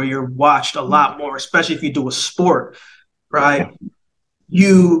UK, where you're watched a lot more, especially if you do a sport, right?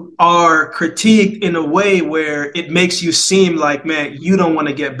 You are critiqued in a way where it makes you seem like, man, you don't want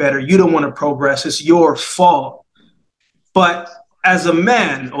to get better. You don't want to progress. It's your fault. But as a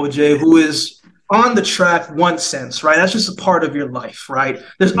man, OJ, who is on the track, one sense, right? That's just a part of your life, right?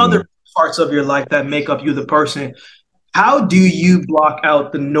 There's other parts of your life that make up you, the person. How do you block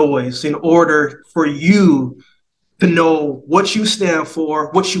out the noise in order for you to know what you stand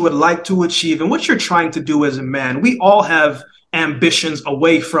for, what you would like to achieve, and what you're trying to do as a man. We all have ambitions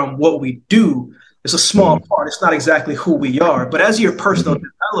away from what we do. It's a small part. It's not exactly who we are. But as your personal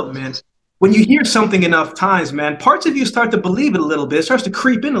development, when you hear something enough times, man, parts of you start to believe it a little bit. It starts to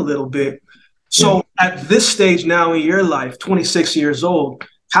creep in a little bit. So at this stage now in your life, 26 years old,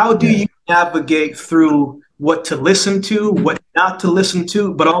 how do you navigate through what to listen to, what not to listen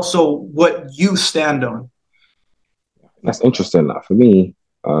to, but also what you stand on? That's interesting. Like for me,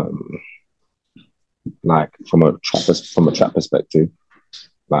 like from a track perspective,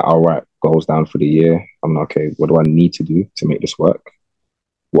 like I'll write goals down for the year. I'm like, okay, what do I need to do to make this work?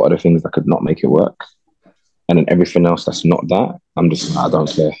 What are the things that could not make it work? And then everything else that's not that, I'm just, I don't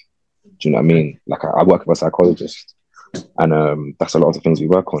care. Do you know what I mean? Like I work with a psychologist, and that's a lot of the things we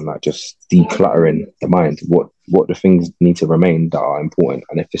work on, like just decluttering the mind. What the things need to remain that are important,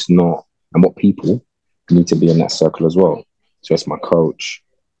 and if it's not, and what people need to be in that circle as well. So it's my coach,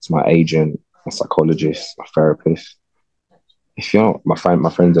 it's my agent, my psychologist, my therapist. If you're not my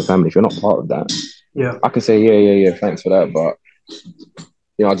friends and family, if you're not part of that, I can say yeah, thanks for that, but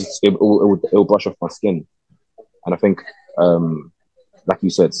you know, it'll brush off my skin. And I think, like you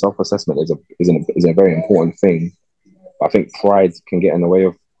said, self-assessment is a very important thing. But I think pride can get in the way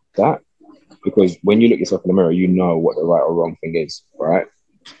of that, because when you look yourself in the mirror, you know what the right or wrong thing is, right?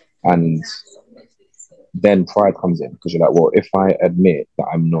 And then pride comes in, because you're like, well, if I admit that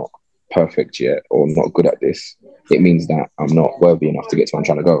I'm not perfect yet or not good at this, it means that I'm not worthy enough to get to where I'm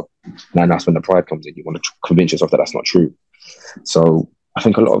trying to go. And that's when the pride comes in. You want to convince yourself that that's not true. So I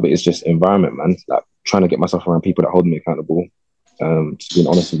think a lot of it is just environment, man. Like trying to get myself around people that hold me accountable, just being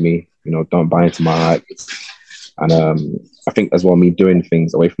honest with me, you know, don't buy into my hype. And I think as well, me doing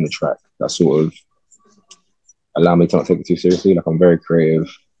things away from the track that sort of allow me to not take it too seriously. Like I'm very creative.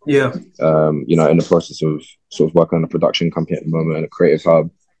 Yeah. You know, in the process of sort of working on a production company at the moment and a creative hub.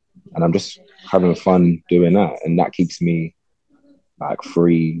 And I'm just having fun doing that. And that keeps me like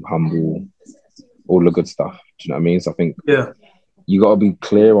free, humble, all the good stuff. Do you know what I mean? So I think you got to be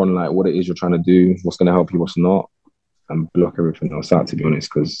clear on like what it is you're trying to do, what's going to help you, what's not, and block everything else out, to be honest,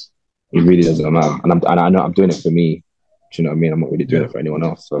 because it really doesn't matter. And I know I'm doing it for me. Do you know what I mean? I'm not really doing it for anyone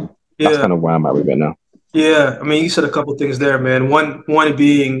else. So that's kind of where I'm at with it now. Yeah, I mean, you said a couple of things there, man. One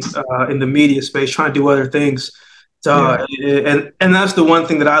being in the media space, trying to do other things. And that's the one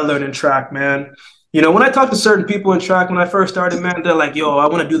thing that I learned in track, man. You know, when I talk to certain people in track, when I first started, man, they're like, yo, I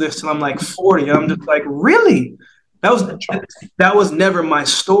want to do this till I'm like 40. And I'm just like, really? That was never my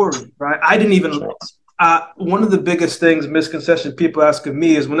story, right? I didn't even, one of the biggest things, misconception people ask of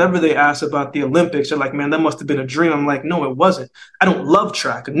me is whenever they ask about the Olympics, they're like, man, that must have been a dream. I'm like, no, it wasn't. I don't love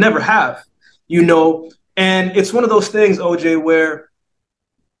track. I never have, you know? And it's one of those things, OJ, where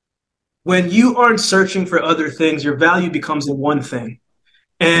when you aren't searching for other things, your value becomes in one thing.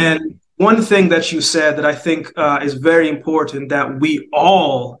 And one thing that you said that I think is very important that we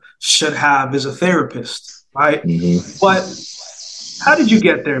all should have is a therapist, right? But how did you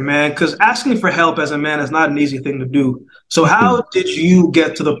get there, man? Because asking for help as a man is not an easy thing to do. So how did you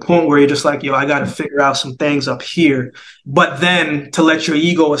get to the point where you're just like, yo, I got to figure out some things up here, but then to let your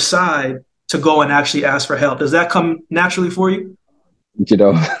ego aside to go and actually ask for help? Does that come naturally for you? You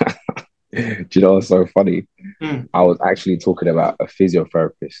know, it's so funny. I was actually talking about a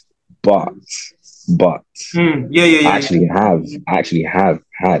physiotherapist, but I actually have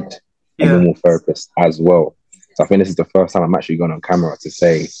had a normal therapist as well. So I think this is the first time I'm actually going on camera to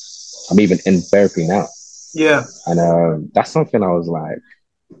say I'm even in therapy now. Yeah. And that's something I was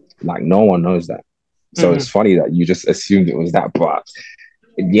like no one knows that. So it's funny that you just assumed it was that, but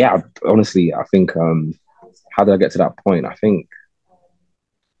yeah, honestly, I think how did I get to that point? I think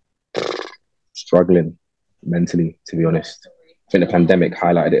struggling mentally, to be honest. I think the pandemic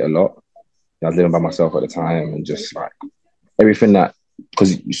highlighted it a lot. I was living by myself at the time, and just like everything that,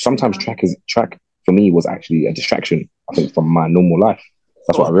 because sometimes track for me was actually a distraction, I think, from my normal life.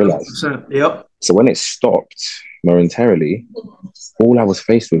 That's what I realized. Yep. So when it stopped momentarily, all I was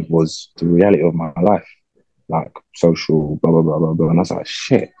faced with was the reality of my life, like social, blah, blah, blah, blah, blah. And I was like,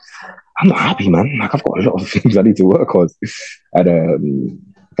 shit, I'm not happy, man. Like, I've got a lot of things I need to work on. And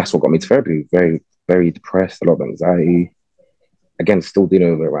that's what got me to therapy. Very, very depressed, a lot of anxiety. Again, still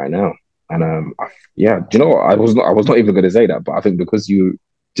dealing with it right now. And do you know what? I was not even going to say that, but I think because you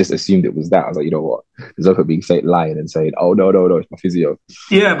just assumed it was that, I was like, you know what? There's no point being lying and saying, oh no, it's my physio.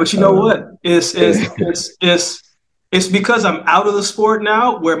 Yeah, but you know what? It's because I'm out of the sport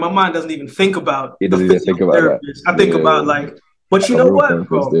now, where my mind doesn't even think about. It doesn't even think about that. I think about like, but you know what,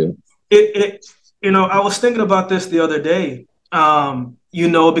 bro? You know, I was thinking about this the other day.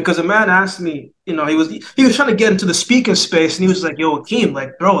 because a man asked me, he was trying to get into the speaking space, and he was like, "Yo, Akeem,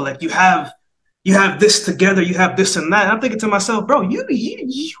 like, bro, like you have this together, you have this and that." And I'm thinking to myself, bro, you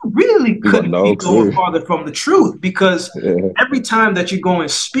really You got couldn't be no going clue. farther from the truth, because Yeah. every time that you go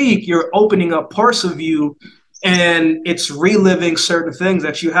and speak, you're opening up parts of you, and it's reliving certain things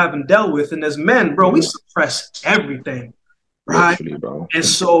that you haven't dealt with. And as men, bro, we Yeah. suppress everything, right? Literally, bro. And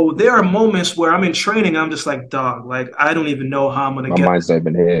so there are moments where I'm in training, I'm just like, dog, like I don't even know how I'm gonna My get. mind's not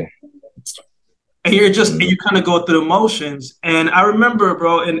even here. And you Mm. kind of go through the motions. And I remember,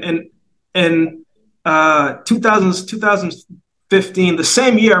 bro, in 2015, the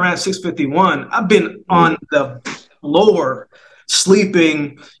same year I ran 651, I've been Mm. on the floor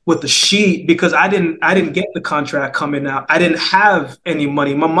sleeping with the sheet because I didn't get the contract coming out. I didn't have any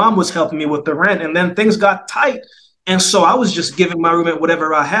money. My mom was helping me with the rent, and then things got tight. And so I was just giving my roommate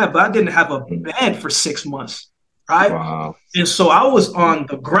whatever I had, but I didn't have a Mm. bed for 6 months, right? Wow. And so I was on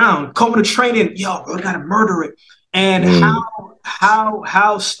the ground, coming to training. Yo, bro, I gotta murder it. And Mm.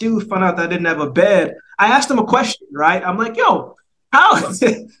 how Stu found out that I didn't have a bed. I asked him a question, right? I'm like, yo, how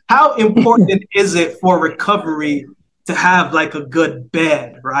how important is it for recovery to have like a good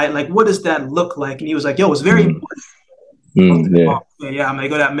bed, right? Like, what does that look like? And he was like, yo, it's very Mm. important. Mm. Yeah. Yeah, I'm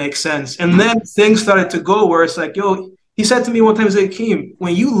like, oh, that makes sense. And then things started to go where it's like, yo, he said to me one time, he's like, Keem,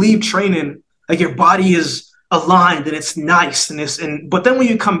 when you leave training, like your body is aligned and it's nice but then when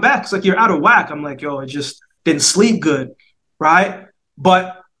you come back, it's like you're out of whack. I'm like, yo, I just didn't sleep good, right?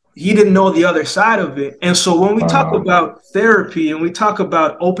 But he didn't know the other side of it. And so when we talk Wow. about therapy and we talk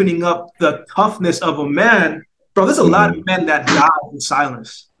about opening up the toughness of a man, bro, there's a lot Mm. of men that die in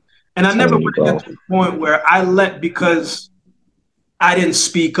silence. And I never Telling you, want to get bro. to a point where because I didn't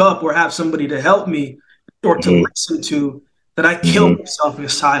speak up or have somebody to help me or to Mm. listen to, that I killed Mm. myself in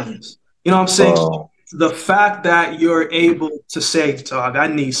silence. You know what I'm saying? Bro. The fact that you're able to say, dog, I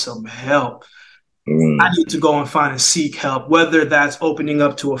need some help. I Mm. need to go and find and seek help, whether that's opening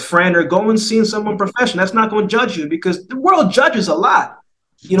up to a friend or going and seeing someone professional. That's not going to judge you because the world judges a lot.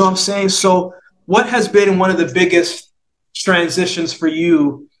 You know what I'm saying? So, what has been one of the biggest transitions for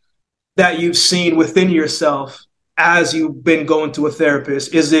you that you've seen within yourself as you've been going to a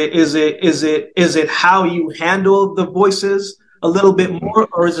therapist? Is it how you handle the voices a little bit Mm. more,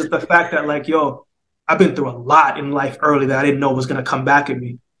 or is it the fact that like, yo, I've been through a lot in life early that I didn't know was gonna come back at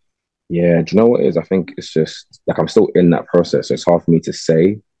me? Yeah. Do you know what it is? I think it's just like I'm still in that process. So it's hard for me to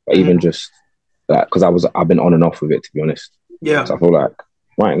say, but even Mhm. just that because I've been on and off with it, to be honest. Yeah. So I feel like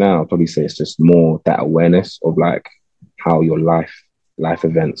right now I'd probably say it's just more that awareness of like how your life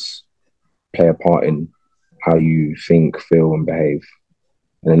events play a part in how you think, feel, and behave.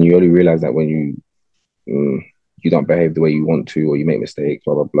 And then you only realize that when you don't behave the way you want to, or you make mistakes,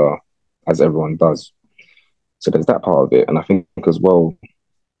 blah blah blah, as everyone does. So there's that part of it, and I think as well,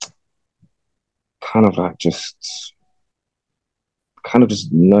 kind of like just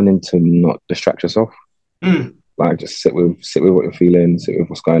learning to not distract yourself. Mm. Like just sit with what you're feeling, sit with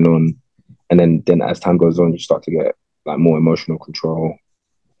what's going on, and then as time goes on, you start to get like more emotional control,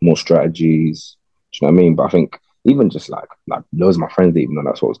 more strategies. Do you know what I mean? But I think even just like loads of my friends didn't even know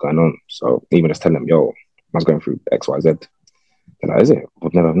that's what was going on. So even just telling them, yo, I was going through X, Y, Z. They're like, is it?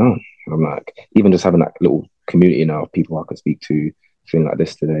 I've never known. And I'm like, even just having that little community now of people I can speak to, feeling like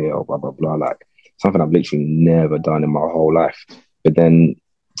this today, or blah blah blah, like something I've literally never done in my whole life. But then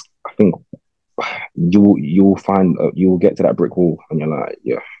I think you'll find you will get to that brick wall, and you're like,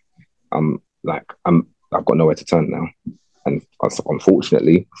 yeah, I've got nowhere to turn now. And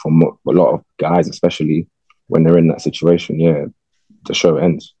unfortunately, for a lot of guys, especially when they're in that situation, yeah, the show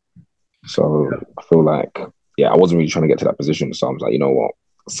ends. So I feel like, yeah, I wasn't really trying to get to that position. So I was like, you know what,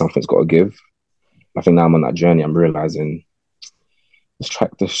 something's got to give. I think now I'm on that journey. I'm realizing this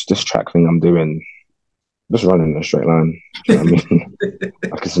track thing I'm doing, just running in a straight line. Do you know what I mean?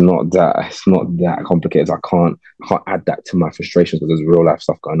 Like it's not that complicated. I can't add that to my frustrations because there's real life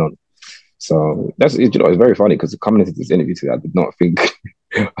stuff going on. So it's very funny because coming into this interview today, I did not think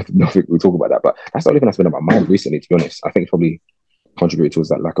we'd talk about that. But that's the only thing that's been on my mind recently, to be honest. I think it's probably contributed towards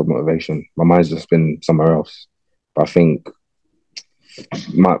that lack of motivation. My mind's just been somewhere else. But I think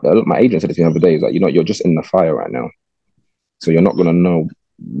my agent said it to me the other day, is like, you're just in the fire right now. So you're not gonna know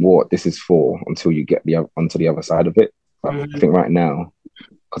what this is for until you get onto the other side of it. But I Mhm. think right now,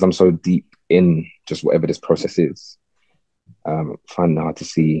 because I'm so deep in just whatever this process is, finding hard to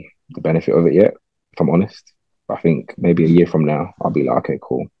see the benefit of it yet, if I'm honest. But I think maybe a year from now, I'll be like, okay,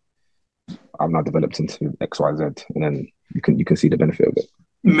 cool. I've now developed into X, Y, Z, and then you can see the benefit of it.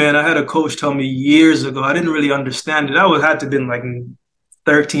 Man, I had a coach tell me years ago. I didn't really understand it. I had to been like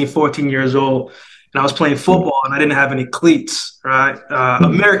 13, 14 years old. and I was playing football, and I didn't have any cleats, right?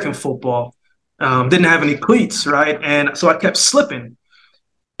 American football, didn't have any cleats, right? And so I kept slipping.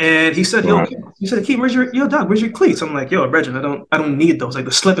 And he said, Keith, where's your cleats? I'm like, yo, Reginald, I don't need those. Like,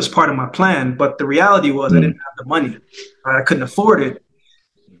 the slip is part of my plan. But the reality was I didn't have the money. I couldn't afford it.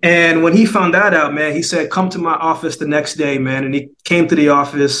 And when he found that out, man, he said, come to my office the next day, man. And he came to the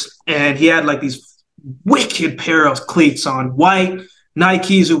office, and he had like these wicked pair of cleats on, white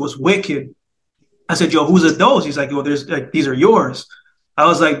Nikes. It was wicked. I said, yo, whose are those? He's like, yo, these are yours. I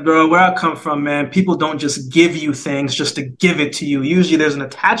was like, bro, where I come from, man, people don't just give you things just to give it to you. Usually there's an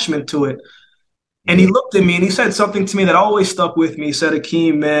attachment to it. And he looked at me and he said something to me that always stuck with me. He said,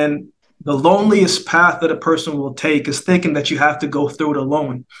 Akeem, man, the loneliest path that a person will take is thinking that you have to go through it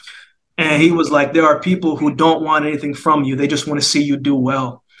alone. And he was like, there are people who don't want anything from you. They just want to see you do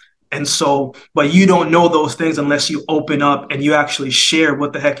well. And so, but you don't know those things unless you open up and you actually share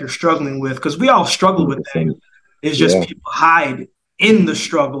what the heck you're struggling with. Because we all struggle with things. It's just people hide in the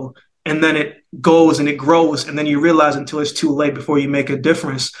struggle, and then it goes and it grows, and then you realize until it's too late before you make a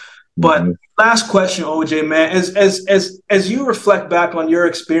difference. But last question, OJ, man, as you reflect back on your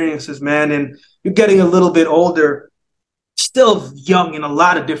experiences, man, and you're getting a little bit older, still young in a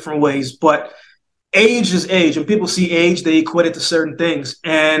lot of different ways, but age is age, and people see age, they equate it to certain things.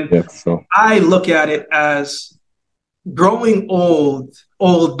 And I look at it as growing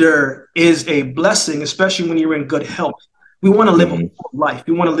older is a blessing, especially when you're in good health. We want to live a full life.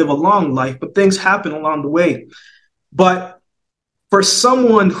 We want to live a long life, but things happen along the way. But for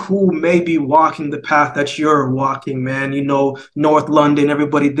someone who may be walking the path that you're walking, man, you know, North London,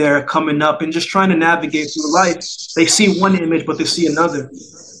 everybody there coming up and just trying to navigate through life, they see one image, but they see another.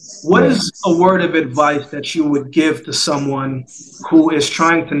 What is a word of advice that you would give to someone who is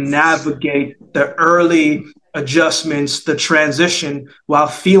trying to navigate the early adjustments, the transition, while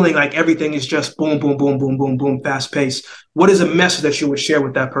feeling like everything is just boom, boom, boom, boom, boom, boom, fast paced? What is a message that you would share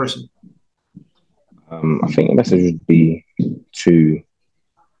with that person? I think the message would be to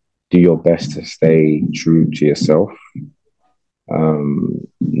do your best to stay true to yourself.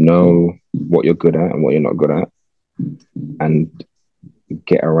 Know what you're good at and what you're not good at, and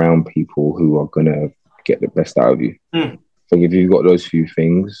get around people who are going to get the best out of you. So if you've got those few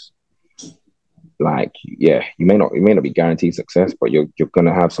things, like, you may not be guaranteed success, but you're going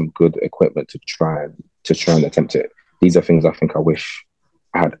to have some good equipment to try and attempt it. These are things I think I wish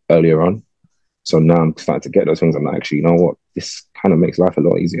I had earlier on. So now I'm starting to get those things. I'm like, actually, you know what? This kind of makes life a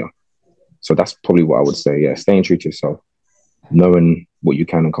lot easier. So that's probably what I would say. Yeah, staying true to yourself, knowing what you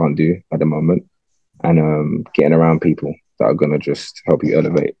can and can't do at the moment, and getting around people that are going to just help you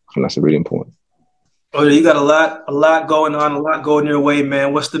elevate. I think that's really important. Oh, you got a lot going on, a lot going your way,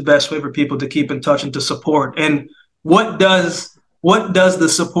 man. What's the best way for people to keep in touch and to support? And what does the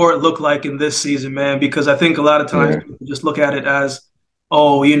support look like in this season, man? Because I think a lot of times people just look at it as,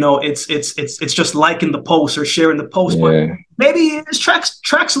 oh, you know, it's just liking the post or sharing the post, but maybe it's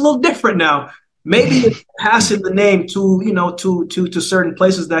tracks a little different now. Maybe it's passing the name to, you know, to certain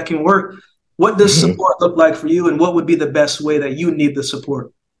places that can work. What does support look like for you, and what would be the best way that you need the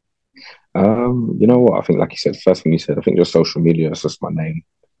support? You know what? I think, like you said, first thing you said, I think just social media is just my name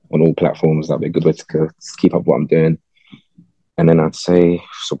on all platforms. That'd be a good way to keep up what I'm doing. And then I'd say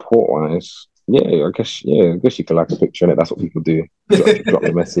support-wise, I guess you can like a picture, and that's what people do. Drop me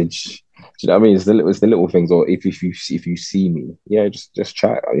a message. Do you know what I mean? It's the little things. Or if you see me, just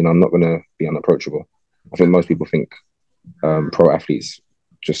chat. You know, I'm not gonna be unapproachable. I think most people think pro athletes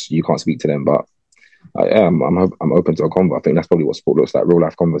just you can't speak to them, but I'm open to a convo. I think that's probably what sport looks like, real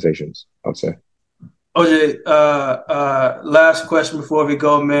life conversations, I'd say. OJ, last question before we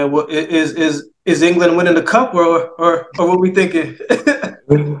go, man. What is England winning the cup, or what we thinking?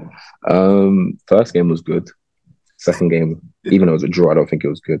 First game was good. Second game, even though it was a draw, I don't think it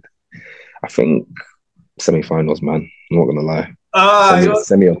was good. I think semi-finals, man. I'm not gonna lie.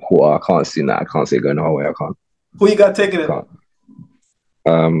 Semi or quarter, I can't see that. I can't see it going the whole way. I can't. Who you got taking it?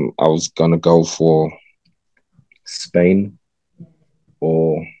 I was gonna go for Spain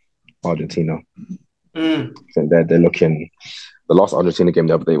or Argentina. I think they're looking. The last Argentina game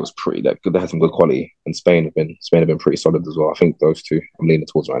the other day was pretty good. They had some good quality, and Spain have been pretty solid as well. I think those two I'm leaning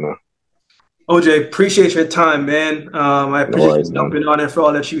towards right now. OJ, appreciate your time, man. I appreciate you jumping on and for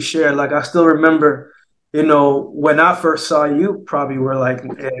all that you shared. Like, I still remember, you know, when I first saw you, probably were like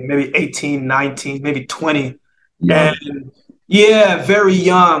maybe 18, 19, maybe 20. Yeah. And very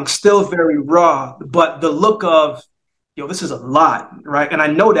young, still very raw. But the look of, this is a lot, right? And I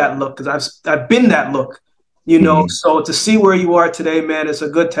know that look because I've been that look, you know. So to see where you are today, man, it's a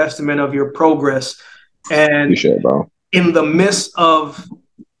good testament of your progress. And appreciate it, bro. In the midst of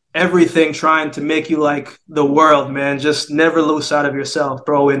everything trying to make you like the world, man. Just never lose sight of yourself,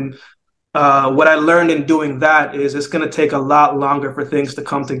 bro. And what I learned in doing that is it's going to take a lot longer for things to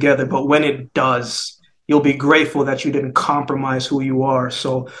come together. But when it does, you'll be grateful that you didn't compromise who you are.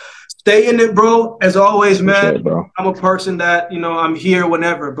 So stay in it, bro. As always, man, it, bro. I'm a person that, I'm here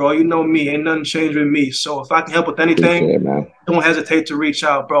whenever, bro. You know me. Ain't nothing changed with me. So if I can help with anything, it, man. Don't hesitate to reach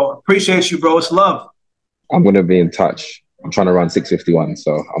out, bro. Appreciate you, bro. It's love. I'm going to be in touch. I'm trying to run 6:51,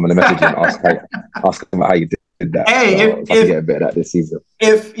 so I'm going to message you and ask about how you did that. Hey, so if I can get a bit of that this season.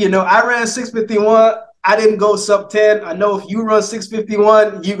 If, I ran 6:51, I didn't go sub 10. I know if you run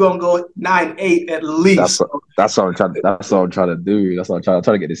 6:51, you're going to go 9.8 at least. That's what I'm trying to do. That's what I'm trying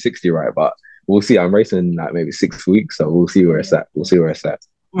to get the 60 right, but we'll see. I'm racing like maybe 6 weeks, so we'll see where it's at.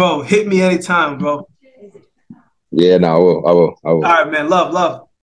 Bro, hit me anytime, bro. Yeah, no, I will. All right, man. Love.